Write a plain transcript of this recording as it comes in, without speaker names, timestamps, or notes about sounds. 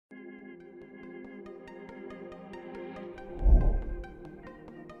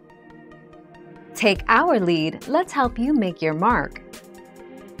Take our lead, let's help you make your mark.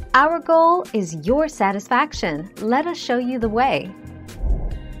 Our goal is your satisfaction. Let us show you the way.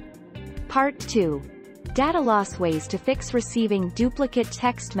 Part 2. Data loss ways to fix receiving duplicate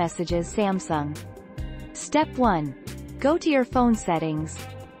text messages. Samsung. Step 1. Go to your phone settings.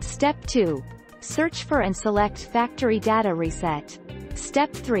 Step 2. Search for and select Factory Data Reset.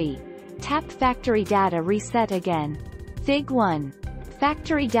 Step 3. Tap Factory Data Reset again. Fig 1.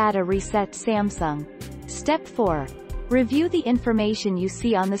 Factory Data Reset. Samsung. Step 4. Review the information you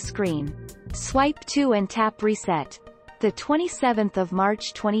see on the screen. Swipe 2 and tap Reset. The 27th of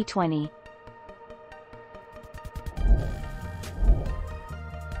March 2020.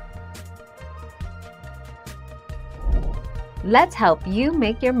 Let's help you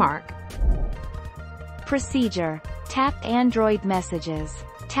make your mark. Procedure. Tap Android Messages.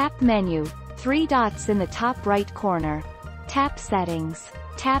 Tap Menu, 3 dots in the top right corner. Tap Settings.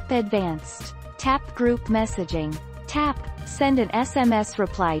 Tap Advanced. Tap Group Messaging. Tap Send an SMS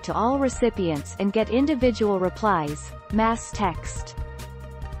reply to all recipients and get individual replies, mass text.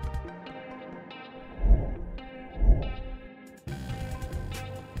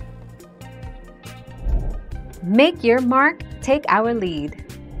 Make your mark, take our lead.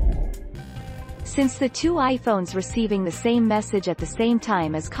 Since the two iPhones receiving the same message at the same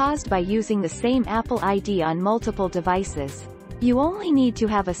time is caused by using the same Apple ID on multiple devices, you only need to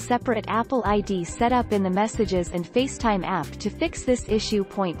have a separate Apple ID set up in the Messages and FaceTime app to fix this issue.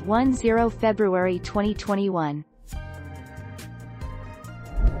 10 February 2021.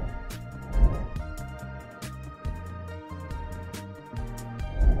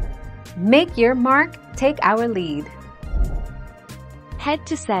 Make your mark, take our lead. Head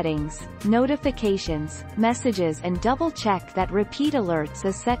to Settings, Notifications, Messages and double-check that Repeat Alerts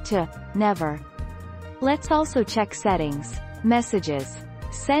is set to Never. Let's also check Settings, Messages,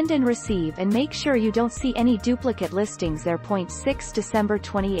 Send and Receive and make sure you don't see any duplicate listings there. 6 December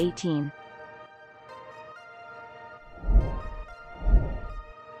 2018.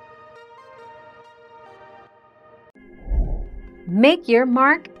 Make your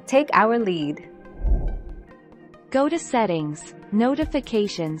mark, take our lead. Go to Settings,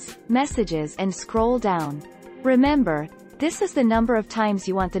 Notifications, Messages and scroll down. Remember, this is the number of times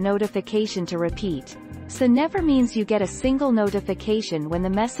you want the notification to repeat. So never means you get a single notification when the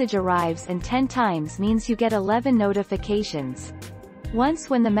message arrives, and 10 times means you get 11 notifications. Once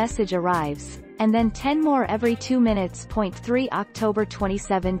when the message arrives, and then 10 more every 2 minutes. 3 October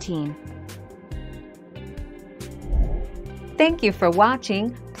 2017. Thank you for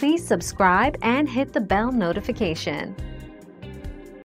watching. Please subscribe and hit the bell notification.